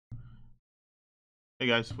Hey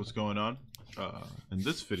guys, what's going on? In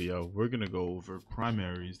this video, we're going to go over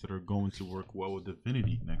primaries that are going to work well with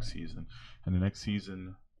Divinity next season. And the next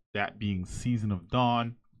season, that being Season of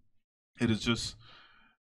Dawn, it is just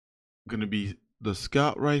going to be the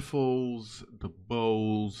scout rifles, the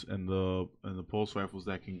bows, and the pulse rifles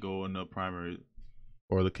that can go in the primary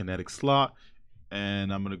or the kinetic slot.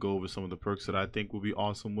 And I'm going to go over some of the perks that I think will be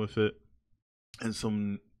awesome with it, and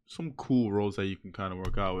some cool roles that you can kind of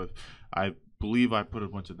work out with. I believe I put a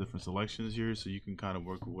bunch of different selections here, so you can kind of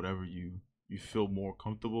work with whatever you feel more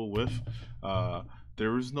comfortable with.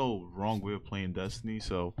 There is no wrong way of playing Destiny,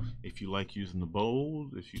 so if you like using the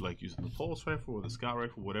bow, if you like using the pulse rifle or the scout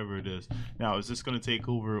rifle, whatever it is. Now, is this going to take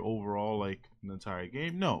over overall like an entire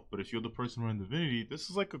game? No, but if you're the person running Divinity,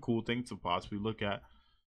 this is like a cool thing to possibly look at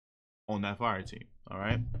on that fire team. All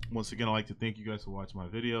right, once again, I'd like to thank you guys for watching my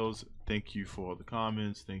videos. Thank you for all the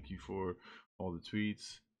comments, thank you for all the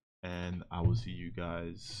tweets, and I will see you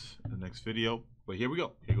guys in the next video. But here we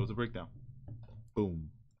go, here goes the breakdown. Boom.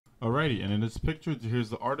 Alrighty, and in this picture,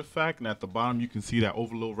 here's the artifact, and at the bottom you can see that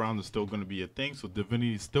overload round is still going to be a thing, so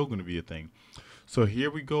Divinity is still going to be a thing. So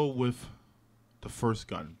here we go with the first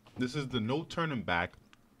gun. This is the no turning back.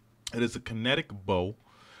 It is a kinetic bow.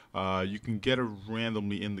 You can get it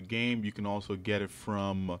randomly in the game. You can also get it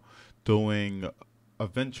from doing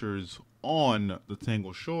adventures on the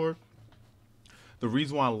Tangle Shore. The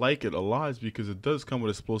reason why I like it a lot is because it does come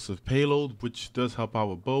with explosive payload, which does help out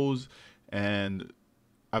with bows. And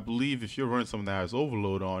I believe if you're running something that has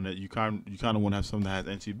overload on it, you kind of want to have something that has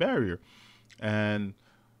anti-barrier. And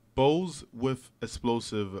bows with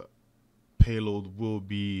explosive payload will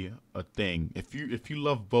be a thing. If you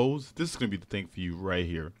love bows, this is gonna be the thing for you right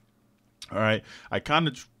here. All right, I kind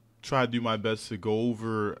of try to do my best to go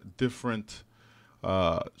over different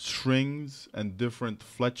strings and different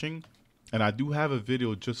fletching, and I do have a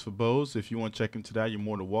video just for bows. If you want to check into that, you're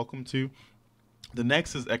more than welcome to. The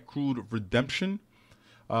next is Ekuegan Redemption,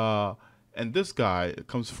 and this guy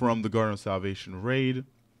comes from the Garden of Salvation raid.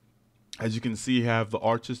 As you can see, I have the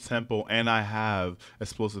Archer's Tempo and I have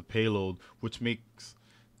explosive payload, which makes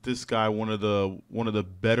this guy one of the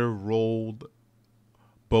better rolled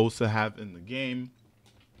bows to have in the game.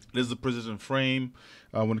 It is a precision frame.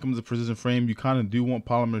 When it comes to precision frame, you kind of do want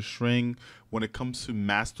polymer string. When it comes to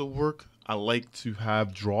masterwork, I like to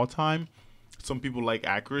have draw time. Some people like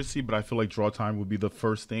accuracy, but I feel like draw time would be the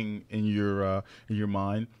first thing in your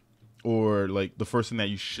mind, or like the first thing that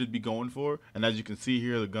you should be going for. And as you can see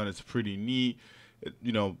here, the gun is pretty neat.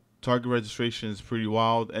 Target registration is pretty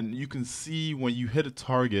wild, and you can see when you hit a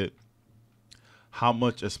target how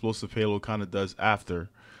much explosive payload kind of does after.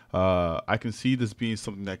 I can see this being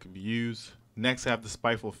something that can be used. Next, I have the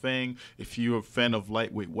Spiteful Fang. If you're a fan of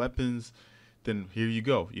lightweight weapons, then here you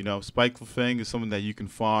go. Spiteful Fang is something that you can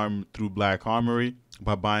farm through Black Armory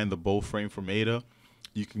by buying the bow frame from Ada.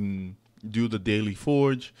 You can do the daily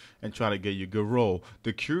forge and try to get your good roll.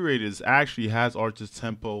 The Curators actually has Archer's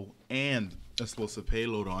Tempo and explosive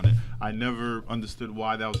payload on it. I never understood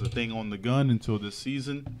why that was a thing on the gun until this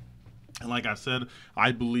season. And like I said,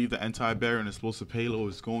 I believe the anti-barrier and explosive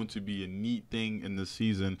payload is going to be a neat thing in this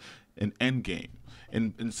season in endgame.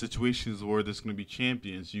 In situations where there's going to be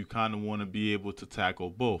champions, you kind of want to be able to tackle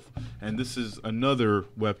both. And this is another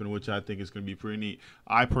weapon which I think is going to be pretty neat.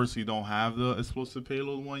 I personally don't have the explosive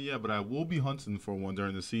payload one yet, but I will be hunting for one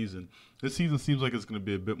during the season. This season seems like it's going to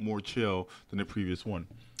be a bit more chill than the previous one.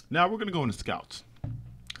 Now we're going to go into scouts.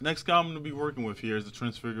 Next scout I'm going to be working with here is the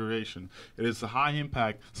Transfiguration. It is a high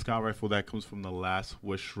impact scout rifle that comes from the Last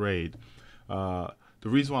Wish raid. The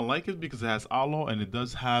reason why I like it is because it has outlaw and it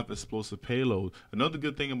does have explosive payload. Another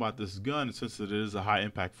good thing about this gun, since it is a high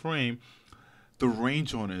impact frame, the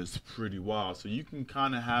range on it is pretty wild. So you can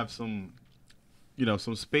kind of have some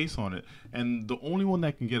space on it. And the only one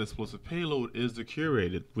that can get explosive payload is the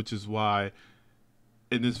Curated, which is why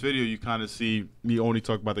in this video you kind of see me only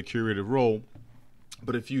talk about the Curated roll.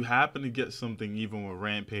 But if you happen to get something even with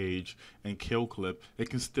Rampage and Kill Clip, it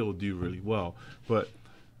can still do really well. But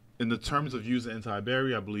in the terms of using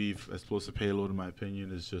anti-barrier, I believe explosive payload, in my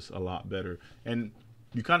opinion, is just a lot better. And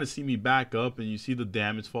you kind of see me back up and you see the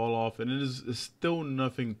damage fall off, and it's still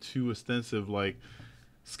nothing too extensive. Like,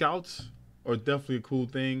 scouts are definitely a cool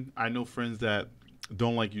thing. I know friends that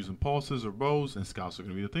don't like using pulses or bows, and scouts are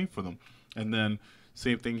going to be the thing for them. And then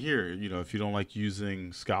same thing here. If you don't like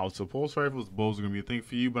using scouts or pulse rifles, bows are going to be a thing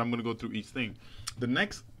for you, but I'm going to go through each thing. The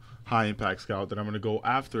next high impact scout that I'm going to go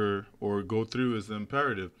after or go through is the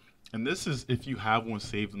Imperative. And this is if you have one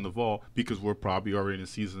saved in the vault, because we're probably already in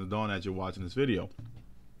Season of Dawn as you're watching this video.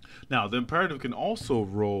 Now, the Imperative can also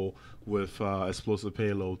roll with explosive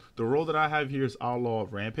payload. The roll that I have here is Outlaw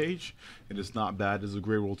Rampage, and it's not bad. It's a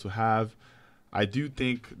great roll to have. I do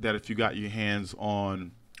think that if you got your hands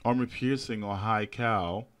on Armor Piercing or High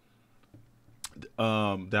Cal,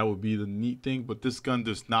 that would be the neat thing. But this gun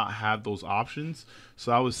does not have those options.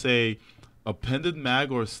 So I would say Appended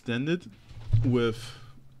Mag or Extended with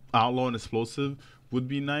Outlaw and Explosive would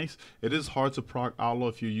be nice. It is hard to proc Outlaw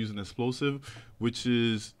if you're using Explosive, which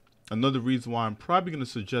is another reason why I'm probably going to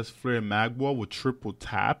suggest Flare Magwell with triple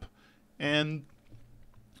tap and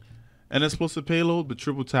an explosive payload. But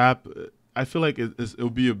triple tap, I feel like it'll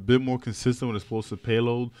be a bit more consistent with explosive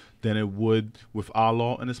payload than it would with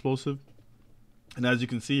Outlaw and explosive. And as you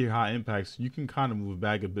can see here, high impacts, you can kind of move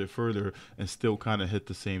back a bit further and still kind of hit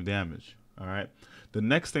the same damage. All right. The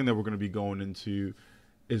next thing that we're going to be going into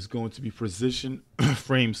is going to be precision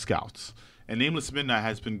frame scouts. And Nameless Midnight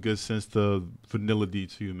has been good since the vanilla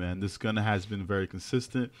D2, man. This gun has been very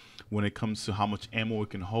consistent when it comes to how much ammo it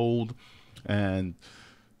can hold and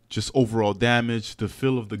just overall damage, the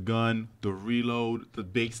feel of the gun, the reload, the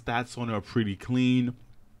base stats on it are pretty clean.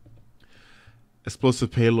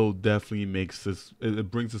 Explosive payload definitely makes this, it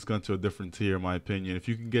brings this gun to a different tier in my opinion. If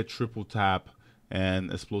you can get triple tap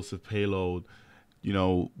and explosive payload, you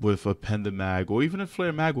know, with a Appended Mag or even a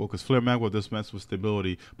Flare Magwell, because Flare Magwell does mess with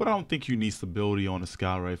stability, but I don't think you need stability on a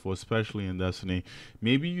scout rifle, especially in Destiny.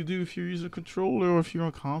 Maybe you do if you're using a controller or if you're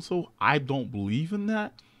on console. I don't believe in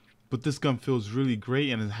that, but this gun feels really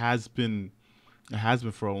great, and it has been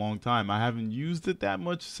for a long time. I haven't used it that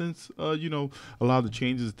much since you know, a lot of the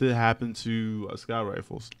changes did happen to scout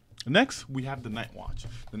rifles. Next, we have the Night Watch.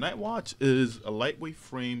 The Night Watch is a lightweight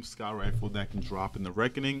frame scout rifle that can drop in the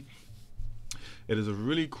Reckoning. It is a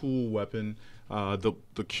really cool weapon.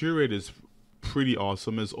 The curate is pretty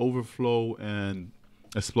awesome. It's overflow and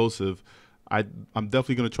explosive. I'm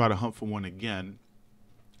definitely going to try to hunt for one again.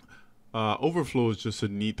 Overflow is just a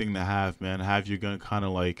neat thing to have, man. Have your gun kind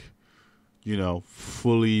of like, you know,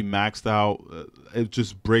 fully maxed out. It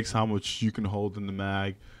just breaks how much you can hold in the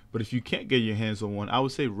mag. But if you can't get your hands on one, I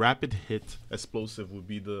would say rapid hit explosive would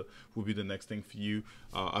be the next thing for you.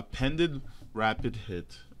 Appended rapid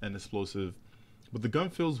hit and explosive. But the gun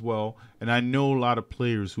feels well, and I know a lot of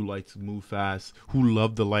players who like to move fast, who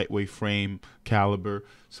love the lightweight frame caliber.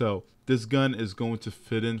 So this gun is going to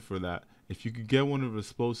fit in for that. If you could get one of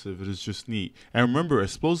explosive, it is just neat. And remember,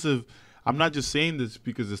 explosive, I'm not just saying this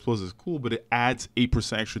because explosive is cool, but it adds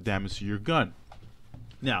 8% extra damage to your gun.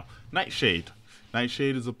 Now, Nightshade.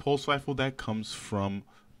 Nightshade is a pulse rifle that comes from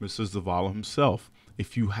Mr. Zavala himself.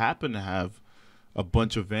 If you happen to have a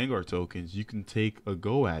bunch of Vanguard tokens, you can take a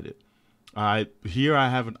go at it. Here I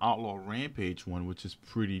have an Outlaw Rampage one, which is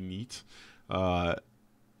pretty neat.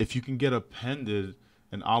 If you can get appended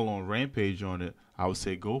an Outlaw Rampage on it, I would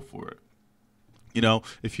say go for it. You know,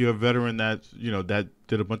 if you're a veteran that, you know, that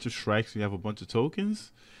did a bunch of strikes and you have a bunch of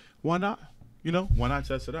tokens, why not? You know, why not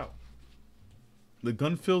test it out? The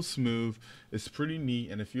gun feels smooth. It's pretty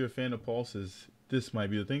neat. And if you're a fan of pulses, this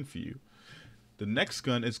might be the thing for you. The next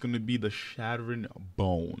gun is going to be the Shattering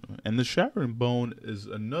Bone. And the Shattering Bone is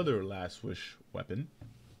another Last Wish weapon.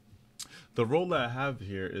 The role that I have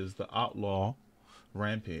here is the Outlaw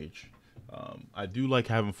Rampage. I do like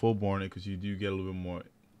having full bore on it because you do get a little bit more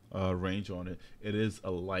range on it. It is a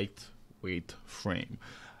lightweight frame.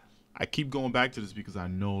 I keep going back to this because I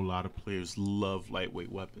know a lot of players love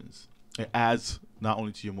lightweight weapons. It adds not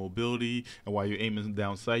only to your mobility, and while you're aiming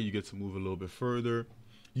down sight, you get to move a little bit further.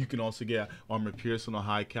 You can also get armor piercing or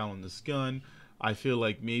high cal on this gun. I feel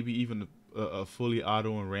like maybe even a fully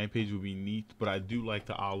auto and Rampage would be neat, but I do like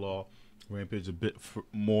the Outlaw Rampage a bit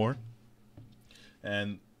more.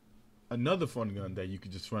 And another fun gun that you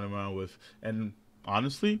could just run around with. And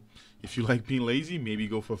honestly, if you like being lazy, maybe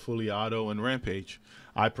go for fully auto and Rampage.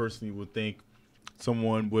 I personally would think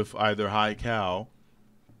someone with either high cal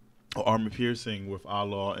or armor piercing with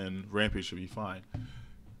Outlaw and Rampage should be fine.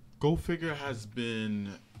 Go Figure has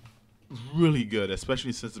been really good,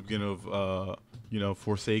 especially since the beginning of you know,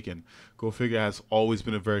 Forsaken. Go Figure has always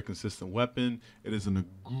been a very consistent weapon. It is an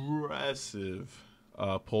aggressive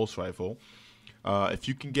pulse rifle. If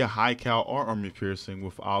you can get high cal or armor piercing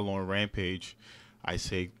with Outlaw and Rampage, I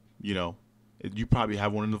say, you know, you probably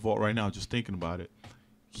have one in the vault right now. Just thinking about it,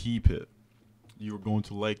 keep it. You're going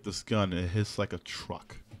to like this gun. It hits like a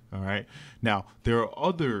truck. All right. Now there are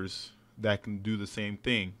others that can do the same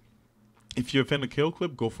thing. If you're a fan of kill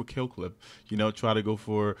clip, go for kill clip. You know, try to go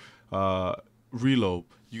for reload.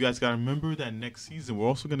 You guys got to remember that next season we're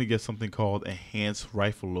also going to get something called enhanced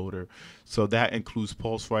rifle loader. So that includes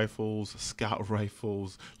pulse rifles, scout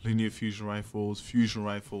rifles, linear fusion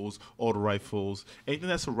rifles, auto rifles. Anything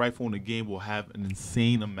that's a rifle in the game will have an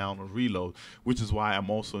insane amount of reload, which is why I'm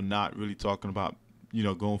also not really talking about, you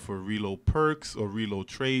know, going for reload perks or reload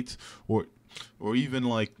traits or even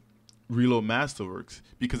like reload masterworks,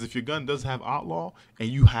 because if your gun does have outlaw and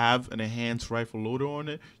you have an enhanced rifle loader on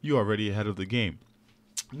it, you're already ahead of the game.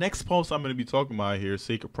 Next post I'm going to be talking about here is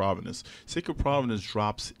Sacred Providence. Sacred Providence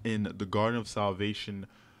drops in the Garden of Salvation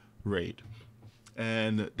raid,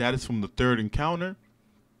 and that is from the 3rd encounter.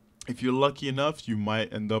 If you're lucky enough, you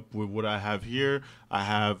might end up with what I have here. I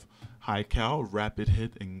have high cal, rapid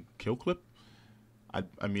hit, and kill clip.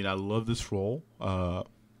 I mean, I love this roll.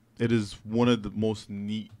 It is one of the most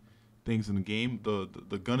neat things in the game.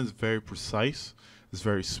 The gun is very precise. It's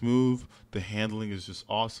very smooth. The handling is just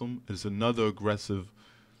awesome. It's another aggressive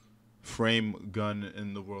frame gun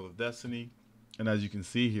in the world of Destiny. And as you can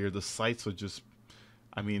see here, the sights are just,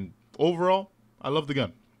 I mean, overall, I love the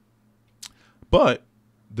gun. But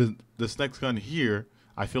this next gun here,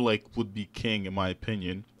 I feel like would be king in my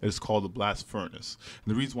opinion. It's called the Blast Furnace.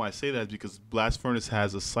 And the reason why I say that is because Blast Furnace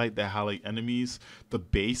has a sight that highlight enemies. The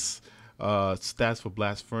base stats for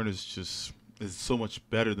Blast Furnace just is so much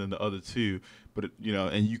better than the other two. But you know,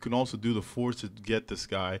 and you can also do the force to get this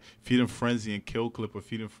guy. Feed and Frenzy and Kill Clip, or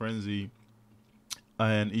Feed and Frenzy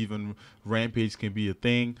and even Rampage can be a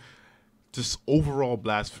thing. Just overall,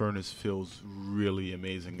 Blast Furnace feels really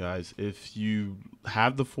amazing, guys. If you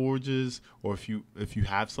have the forges, or if you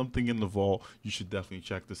have something in the vault, you should definitely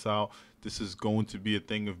check this out. This is going to be a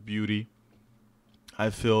thing of beauty. I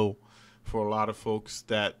feel for a lot of folks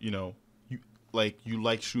that, you know, you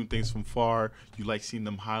like shooting things from far, you like seeing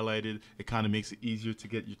them highlighted. It kind of makes it easier to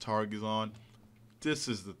get your targets on. This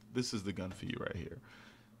is the gun for you right here.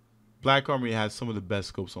 Black Armory has some of the best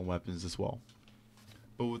scopes on weapons as well.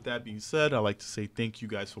 But with that being said, I'd like to say thank you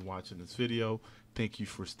guys for watching this video. Thank you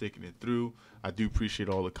for sticking it through. I do appreciate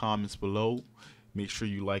all the comments below. Make sure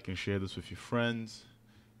you like and share this with your friends.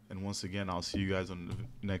 And once again, I'll see you guys on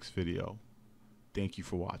the next video. Thank you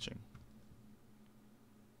for watching.